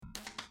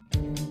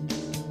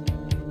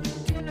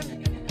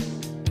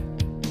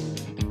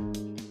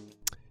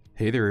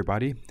Hey there,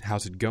 everybody.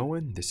 How's it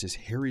going? This is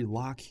Harry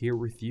Locke here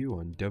with you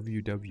on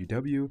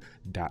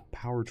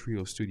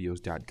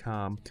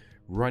www.power3rstudios.com,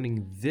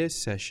 running this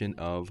session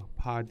of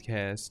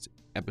podcast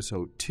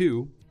episode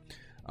 2.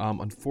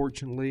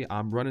 Unfortunately,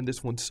 I'm running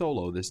this one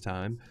solo this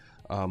time.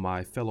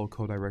 My fellow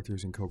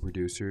co-directors and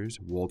co-producers,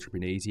 Walter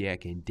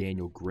Benasiak and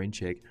Danny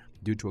Grenchik,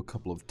 due to a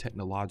couple of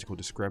technological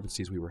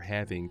discrepancies we were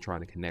having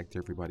trying to connect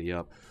everybody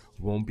up,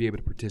 won't be able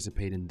to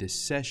participate in this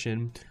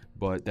session,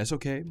 but that's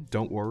okay.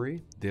 Don't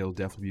worry. They'll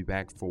definitely be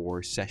back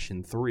for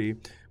session 3,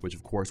 which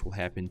of course will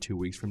happen 2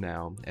 weeks from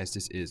now, as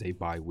this is a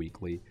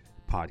bi-weekly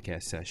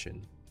podcast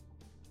session.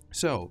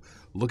 So,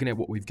 looking at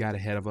what we've got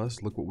ahead of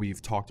us, look what we've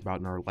talked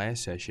about in our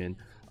last session.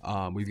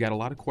 We've got a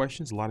lot of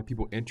questions, a lot of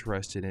people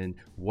interested in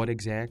what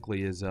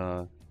exactly is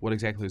going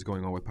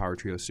on with Power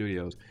Trio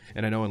Studios.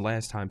 And I know in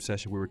last time's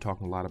session we were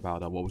talking a lot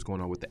about what was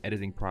going on with the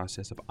editing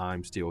process of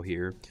I'm Still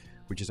Here,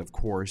 which is of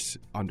course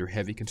under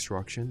heavy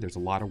construction. There's a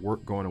lot of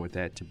work going on with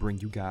that to bring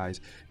you guys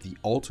the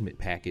ultimate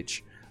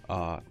package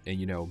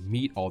and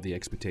meet all the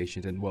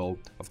expectations and, well,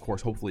 of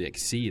course, hopefully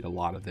exceed a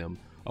lot of them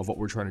of what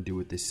we're trying to do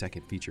with this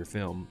second feature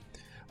film.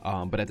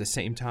 But at the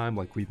same time,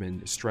 like we've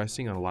been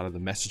stressing on a lot of the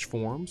message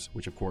forums,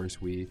 which of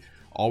course we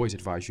always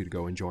advise you to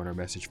go and join our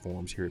message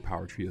forums here at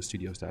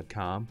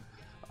power3rstudios.com.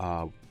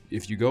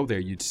 If you go there,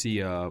 you'd see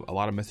a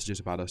lot of messages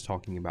about us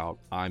talking about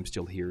I'm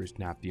Still Here is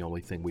not the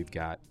only thing we've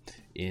got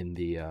in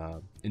the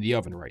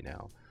oven right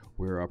now.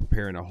 We're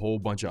preparing a whole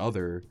bunch of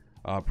other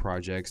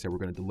projects that we're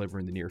going to deliver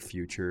in the near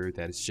future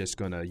that is just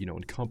going to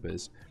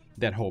encompass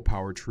that whole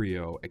Power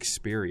Trio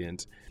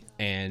experience.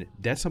 And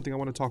that's something I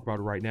want to talk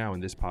about right now in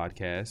this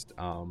podcast.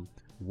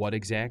 What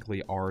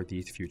exactly are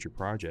these future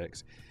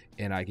projects?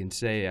 And I can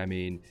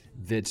say,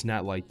 that's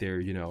not like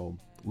they're,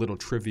 little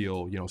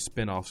trivial,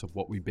 spin-offs of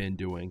what we've been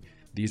doing.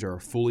 These are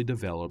fully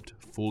developed,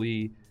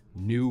 fully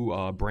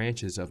new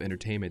branches of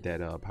entertainment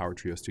that Power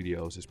Trio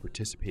Studios is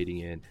participating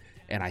in.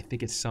 And I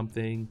think it's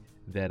something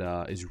that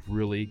is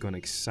really going to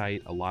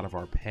excite a lot of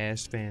our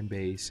past fan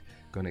base,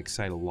 going to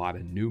excite a lot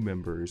of new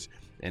members,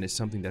 and it's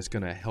something that's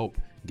going to help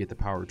get the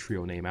Power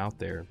Trio name out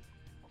there.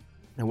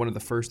 And one of the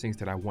first things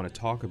that I want to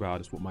talk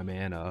about is what my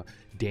man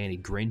Danny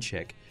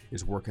Grenchik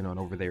is working on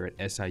over there at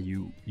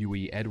SIUE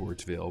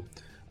Edwardsville.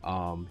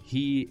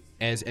 He,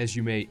 as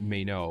you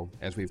may know,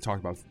 as we've talked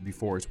about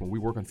before, is when we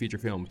work on feature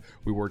films,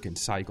 we work in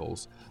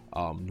cycles.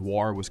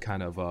 Noir was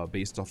kind of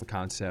based off a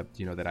concept,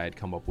 that I had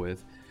come up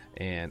with,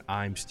 and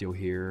I'm Still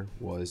Here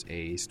was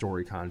a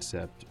story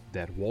concept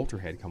that Walter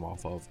had come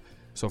off of.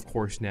 So of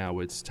course now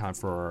it's time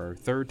for our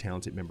third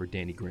talented member,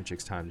 Danny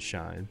Grenchik's time to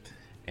shine,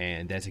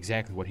 and that's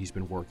exactly what he's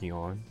been working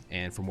on.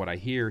 And from what I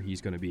hear,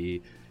 he's going to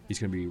be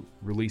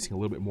releasing a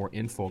little bit more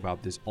info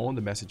about this on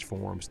the message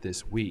forums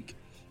this week.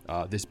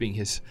 This being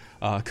his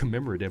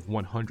commemorative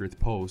 100th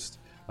post.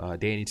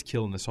 Danny's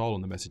killing us all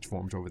in the message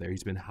forums over there.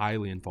 He's been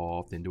highly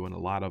involved in getting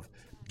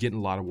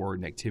a lot of word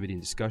and activity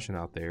and discussion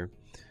out there.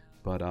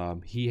 But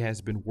he has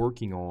been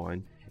working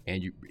on,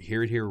 and you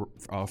hear it here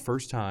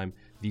first time,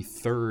 the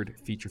third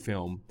feature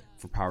film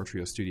for Power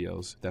Trio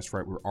Studios. That's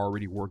right, we're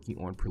already working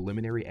on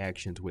preliminary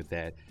actions with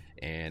that,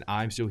 and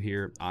I'm Still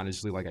Here.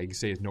 Honestly, like I can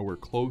say, it's nowhere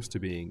close to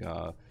being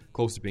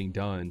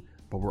done,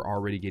 but we're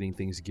already getting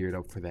things geared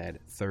up for that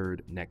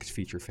third next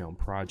feature film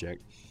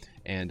project.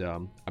 And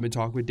I've been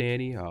talking with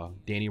Danny.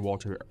 Danny,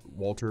 Walter,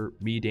 Walter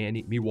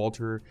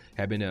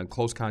have been in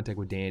close contact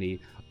with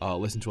Danny.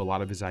 Listened to a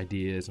lot of his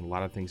ideas and a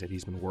lot of things that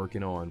he's been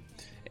working on.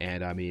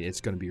 And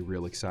it's going to be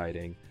real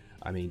exciting.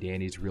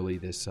 Danny's really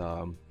this,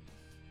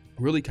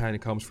 really kind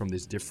of comes from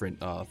this different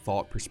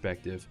thought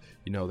perspective,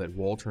 that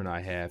Walter and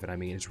I have.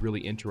 And it's really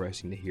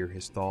interesting to hear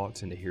his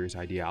thoughts and to hear his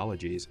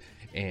ideologies.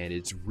 And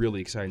it's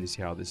really exciting to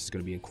see how this is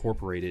going to be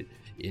incorporated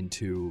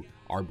into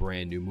our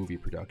brand new movie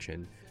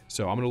production.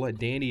 So I'm going to let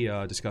Danny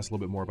discuss a little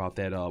bit more about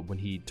that when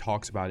he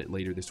talks about it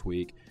later this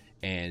week.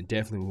 And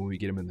definitely when we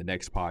get him in the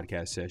next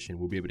podcast session,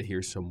 we'll be able to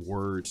hear some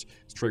words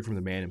straight from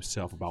the man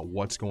himself about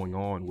what's going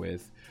on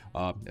with,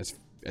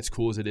 as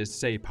cool as it is to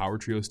say, Power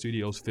Trio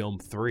Studios Film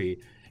 3.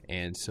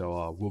 And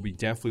so we'll be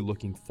definitely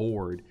looking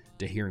forward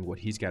to hearing what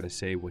he's got to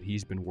say, what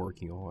he's been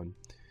working on.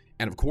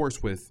 And of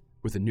course, with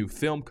a new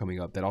film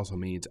coming up, that also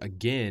means,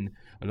 again,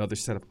 another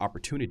set of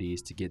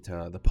opportunities to get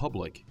the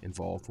public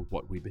involved with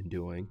what we've been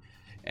doing.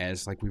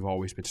 As like we've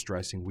always been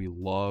stressing, we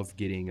love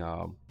getting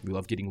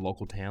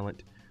local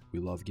talent. We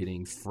love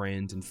getting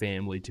friends and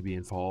family to be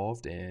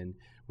involved. And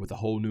with a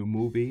whole new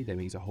movie, that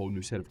means a whole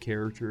new set of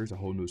characters, a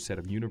whole new set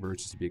of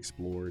universes to be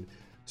explored.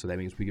 So that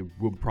means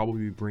we'll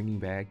probably be bringing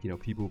back,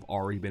 people who've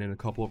already been in a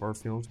couple of our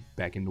films,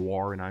 back in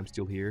Noir and I'm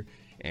Still Here,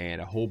 and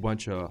a whole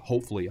bunch of,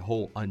 hopefully, a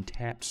whole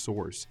untapped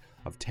source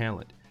of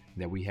talent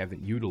that we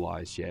haven't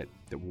utilized yet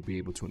that we'll be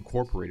able to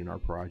incorporate in our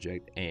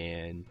project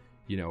and,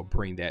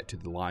 bring that to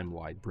the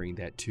limelight, bring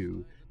that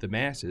to the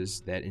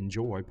masses that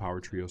enjoy Power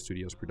Trio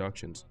Studios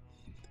productions.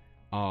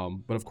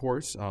 But of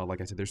course,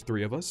 like I said, there's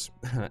 3 of us,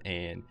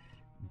 and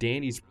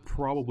Danny's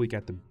probably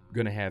got the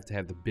going to have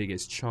the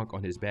biggest chunk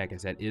on his back,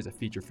 as that is a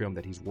feature film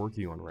that he's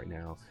working on right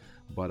now.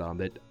 But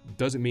that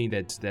doesn't mean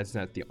that that's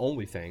not the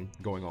only thing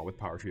going on with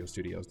Power Trio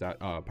Studios.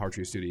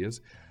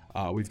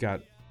 We've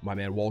got my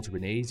man Walter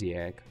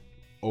Benasiak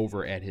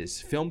over at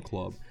his film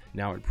club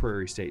now at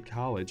Prairie State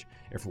College,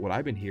 and for what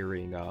I've been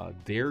hearing,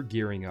 they're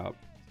gearing up.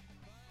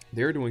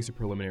 They're doing some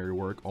preliminary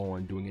work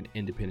on doing an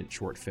independent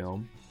short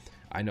film.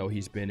 I know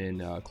he's been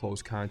in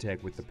close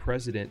contact with the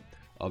president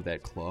of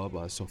that club,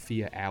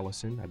 Sophia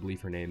Allison, I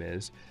believe her name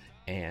is,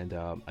 and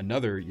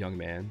another young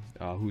man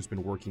who's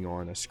been working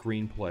on a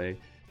screenplay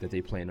that they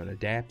plan on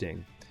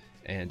adapting.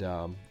 And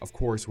of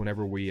course,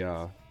 whenever we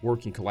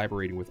working,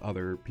 collaborating with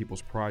other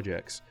people's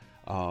projects,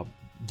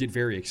 get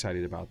very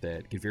excited about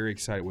that. Get very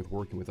excited with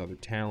working with other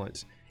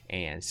talents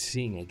and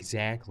seeing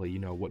exactly,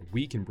 what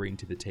we can bring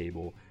to the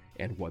table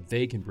and what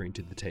they can bring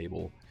to the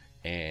table,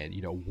 and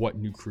what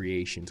new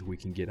creations we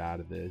can get out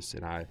of this.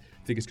 And I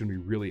think it's going to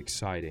be really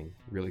exciting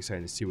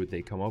to see what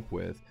they come up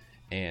with.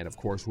 And of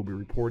course, we'll be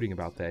reporting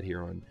about that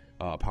here on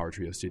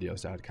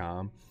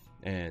PowerTrioStudios.com.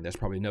 And that's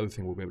probably another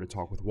thing we'll be able to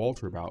talk with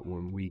Walter about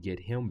when we get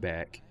him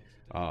back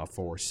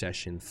for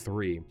session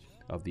 3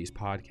 of these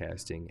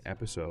podcasting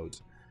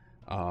episodes.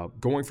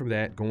 Going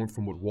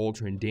from what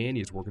Walter and Danny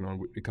is working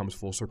on, it comes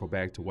full circle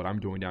back to what I'm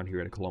doing down here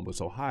at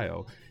Columbus,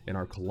 Ohio, in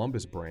our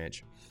Columbus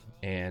branch.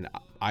 And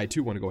I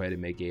too want to go ahead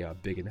and make a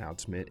big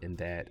announcement in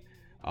that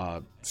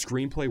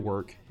screenplay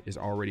work is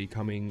already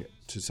coming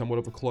to somewhat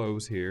of a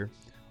close here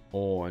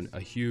on a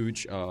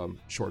huge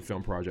short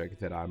film project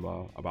that I'm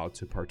about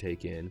to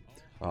partake in.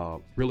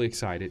 Really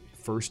excited.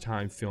 First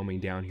time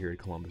filming down here at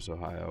Columbus,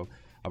 Ohio.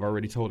 I've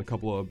already told a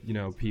couple of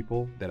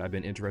people that I've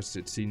been interested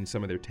in seeing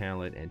some of their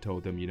talent, and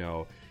told them,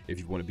 if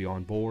you want to be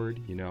on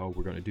board,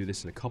 we're going to do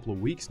this in a couple of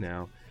weeks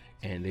now,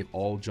 and they've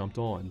all jumped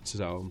on.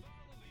 So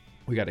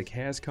we got a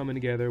cast coming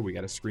together, we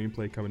got a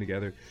screenplay coming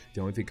together.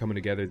 The only thing coming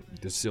together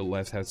that still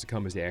left has to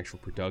come is the actual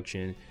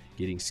production,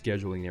 getting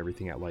scheduling and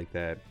everything out like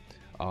that.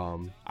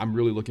 I'm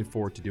really looking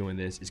forward to doing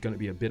this. It's going to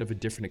be a bit of a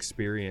different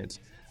experience.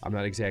 I'm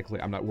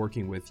not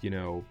working with,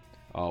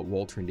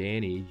 Walter and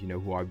Danny,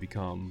 who I've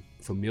become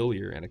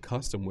familiar and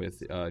accustomed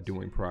with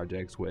doing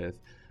projects with.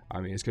 I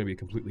mean, it's going to be a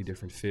completely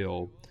different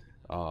feel.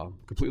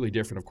 Completely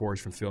different, of course,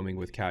 from filming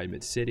with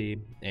Calumet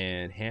City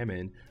and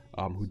Hammond,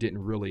 who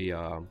didn't really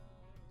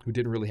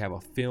have a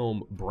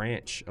film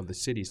branch of the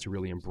cities to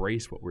really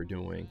embrace what we're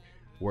doing.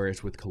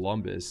 Whereas with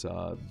Columbus,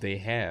 they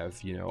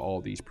have,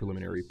 all these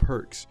preliminary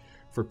perks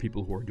for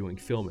people who are doing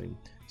filming.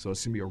 So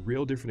it's going to be a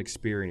real different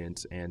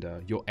experience, and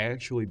you'll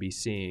actually be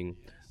seeing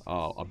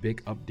a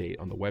big update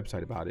on the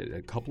website about it in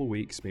a couple of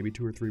weeks, maybe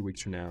 2 or 3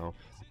 weeks from now,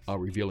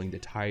 revealing the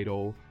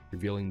title,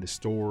 revealing the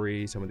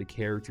story, some of the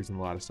characters, and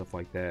a lot of stuff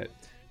like that.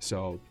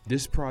 So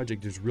this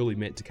project is really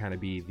meant to kind of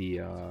be the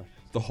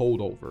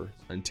holdover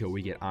until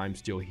we get I'm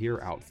Still Here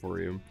out for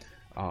you.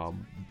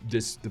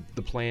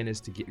 The plan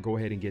is to go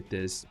ahead and get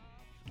this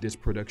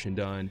production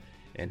done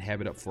and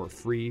have it up for a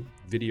free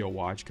video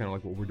watch, kind of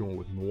like what we're doing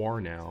with Noir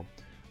now,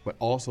 but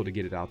also to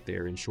get it out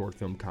there in short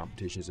film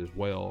competitions as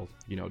well,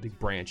 to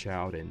branch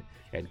out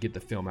and get the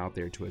film out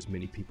there to as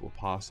many people as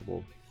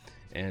possible.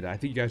 And I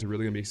think you guys are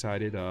really going to be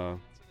excited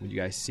when you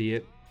guys see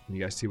it, when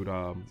you guys see what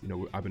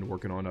I've been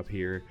working on up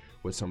here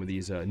with some of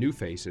these new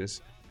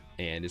faces,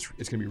 and it's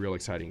going to be a real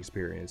exciting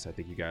experience. I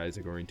think you guys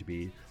are going to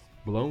be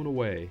blown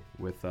away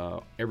with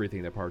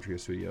everything that Power Trio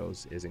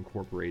Studios is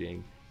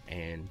incorporating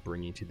and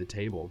bringing to the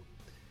table.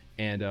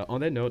 And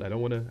on that note, I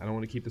don't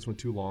want to keep this one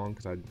too long,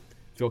 because I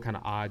feel kind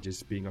of odd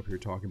just being up here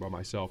talking about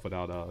myself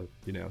without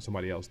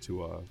somebody else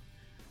to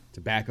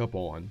back up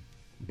on.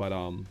 But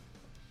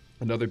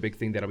another big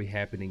thing that'll be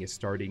happening is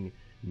starting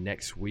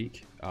next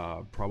week,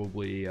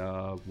 probably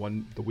a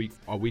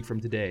week from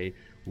today,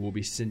 we'll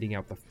be sending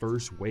out the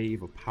first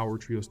wave of Power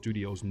Trio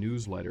Studios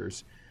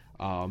newsletters.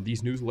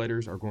 These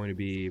newsletters are going to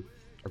be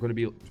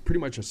pretty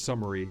much a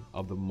summary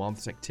of the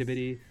month's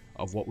activity,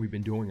 of what we've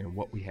been doing and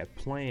what we have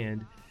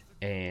planned.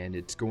 And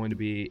it's going to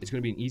be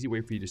an easy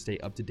way for you to stay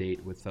up to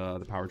date with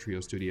the Power Trio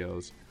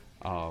Studios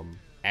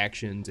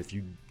actions. If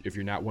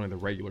you're not one of the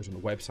regulars on the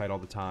website all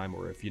the time,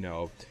 or if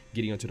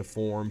getting onto the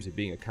forums and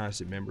being a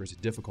constant member is a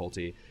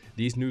difficulty,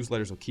 these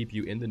newsletters will keep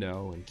you in the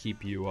know and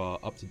keep you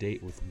up to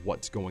date with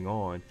what's going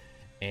on.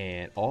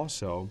 And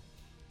also,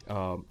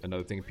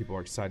 another thing people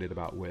are excited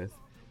about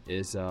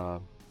is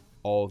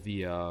all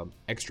the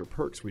extra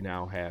perks we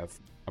now have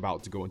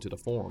about to go into the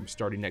forum.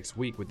 Starting next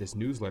week with this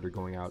newsletter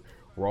going out,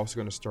 we're also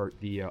going to start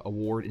the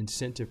award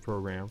incentive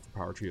program for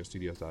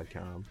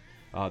PowerTrioStudios.com.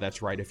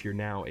 That's right, if you're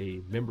now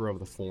a member of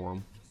the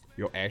forum,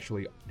 you'll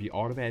actually be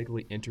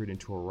automatically entered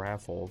into a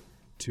raffle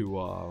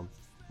to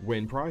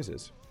win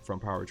prizes from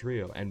Power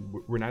Trio. And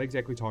we're not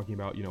exactly talking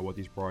about what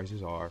these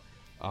prizes are.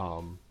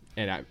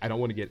 And I don't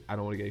want to get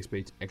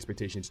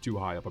expectations too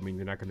high up. I mean,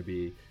 they're not going to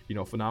be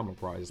phenomenal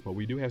prizes, but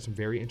we do have some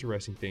very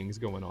interesting things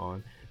going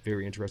on,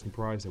 very interesting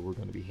prizes that we're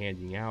going to be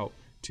handing out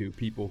to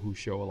people who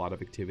show a lot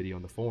of activity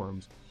on the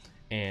forums.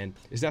 And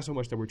it's not so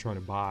much that we're trying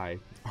to buy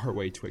our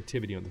way to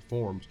activity on the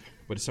forums,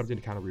 but it's something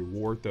to kind of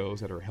reward those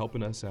that are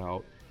helping us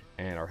out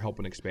and are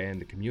helping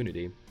expand the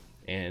community.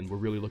 and we're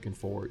really looking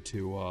forward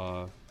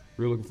to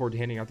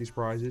handing out these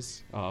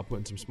prizes,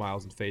 putting some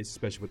smiles in face,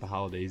 especially with the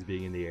holidays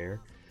being in the air.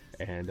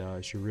 And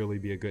it should really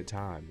be a good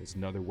time. It's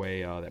another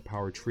way that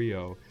Power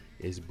Trio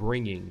is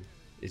bringing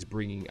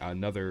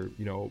another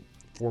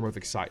form of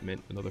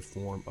excitement, another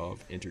form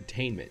of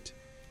entertainment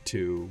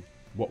to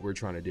what we're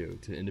trying to do,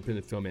 to the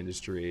independent film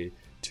industry,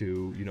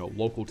 to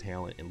local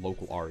talent and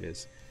local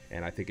artists.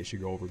 And I think it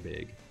should go over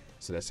big.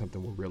 So that's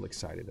something we're real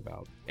excited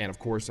about. And of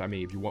course, I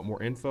mean, if you want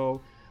more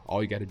info,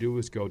 all you got to do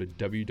is go to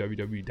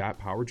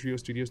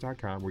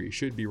www.powertriostudios.com, where you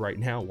should be right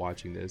now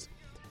watching this,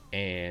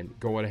 and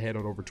go ahead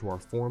on over to our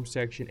forum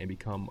section and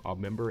become a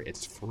member.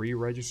 It's free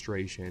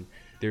registration.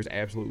 There's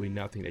absolutely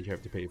nothing that you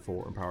have to pay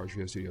for on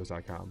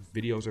powertriostudios.com.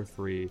 Videos are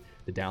free.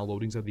 The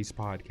downloadings of these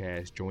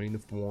podcasts, joining the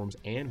forums,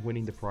 and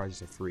winning the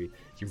prizes are free.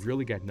 You've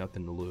really got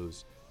nothing to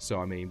lose.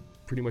 So, I mean,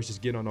 pretty much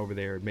just get on over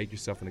there, make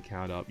yourself an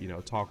account up,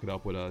 talk it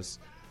up with us.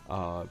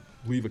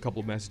 Leave a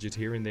couple of messages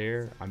here and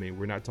there. I mean,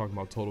 we're not talking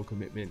about total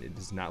commitment.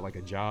 It's not like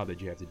a job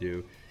that you have to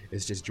do.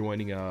 It's just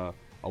joining a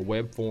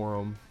web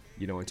forum,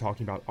 and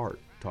talking about art,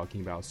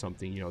 talking about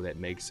something, that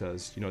makes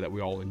us, that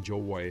we all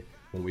enjoy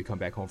when we come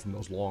back home from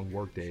those long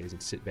work days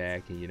and sit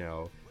back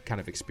and,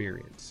 kind of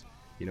experience.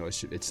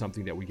 It's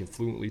something that we can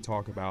fluently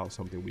talk about,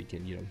 something we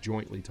can,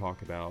 jointly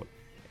talk about,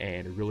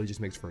 and it really just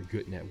makes for a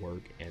good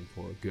network and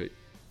for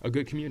a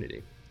good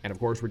community. And of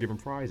course, we're giving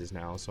prizes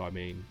now, so I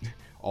mean,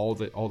 all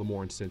the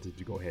more incentive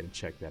to go ahead and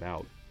check that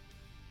out.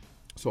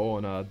 So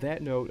on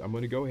that note, I'm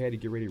going to go ahead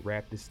and get ready to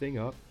wrap this thing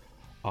up.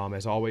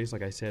 As always,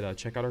 like I said,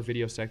 check out our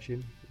video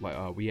section.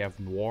 We have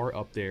Noir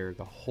up there,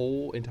 the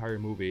whole entire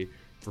movie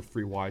for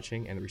free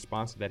watching, and the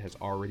response to that has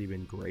already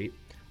been great.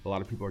 A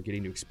lot of people are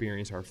getting to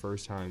experience our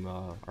first time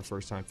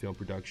film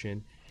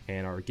production,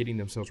 and are getting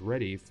themselves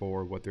ready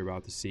for what they're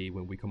about to see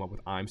when we come up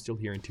with I'm Still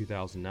Here in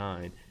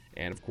 2009.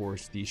 And of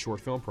course, the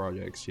short film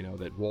projects,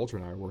 that Walter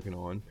and I are working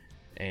on,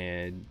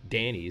 and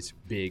Danny's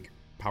big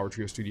Power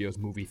Trio Studios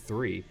movie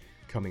 3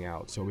 coming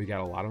out. So we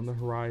got a lot on the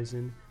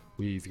horizon.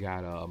 We've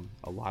got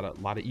a lot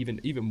of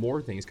even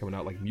more things coming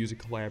out, like music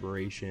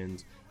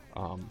collaborations,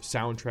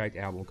 soundtrack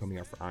album coming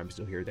out for I'm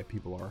Still Here that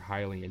people are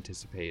highly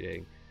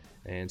anticipating.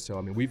 And so,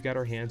 I mean, we've got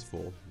our hands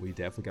full. We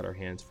definitely got our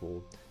hands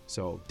full.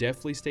 So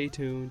definitely stay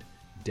tuned.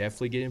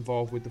 Definitely get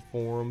involved with the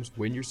forums.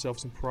 Win yourself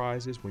some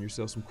prizes. Win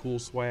yourself some cool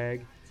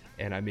swag.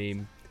 And I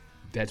mean,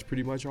 that's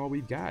pretty much all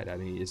we've got. I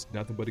mean, it's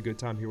nothing but a good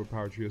time here with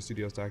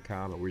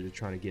PowerTrioStudios.com, and we're just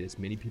trying to get as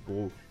many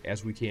people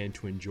as we can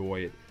to enjoy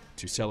it,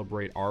 to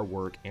celebrate our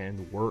work and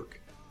the work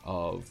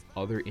of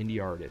other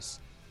indie artists.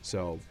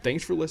 So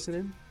thanks for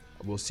listening.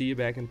 We'll see you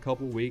back in a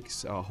couple of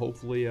weeks.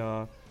 Hopefully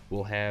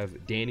we'll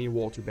have Danny and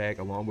Walter back,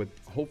 along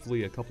with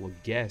hopefully a couple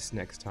of guests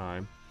next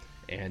time.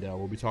 And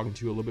we'll be talking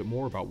to you a little bit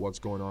more about what's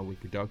going on with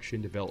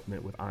production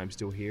development with I'm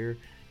Still Here,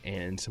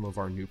 and some of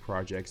our new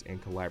projects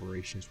and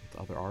collaborations with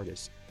other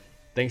artists.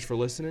 Thanks for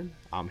listening.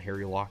 I'm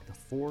Harry Locke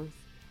IV.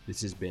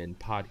 This has been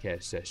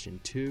Podcast Session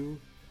 2.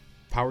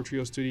 Power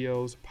Trio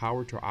Studios,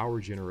 power to our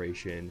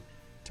generation.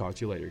 Talk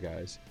to you later,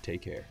 guys.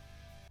 Take care.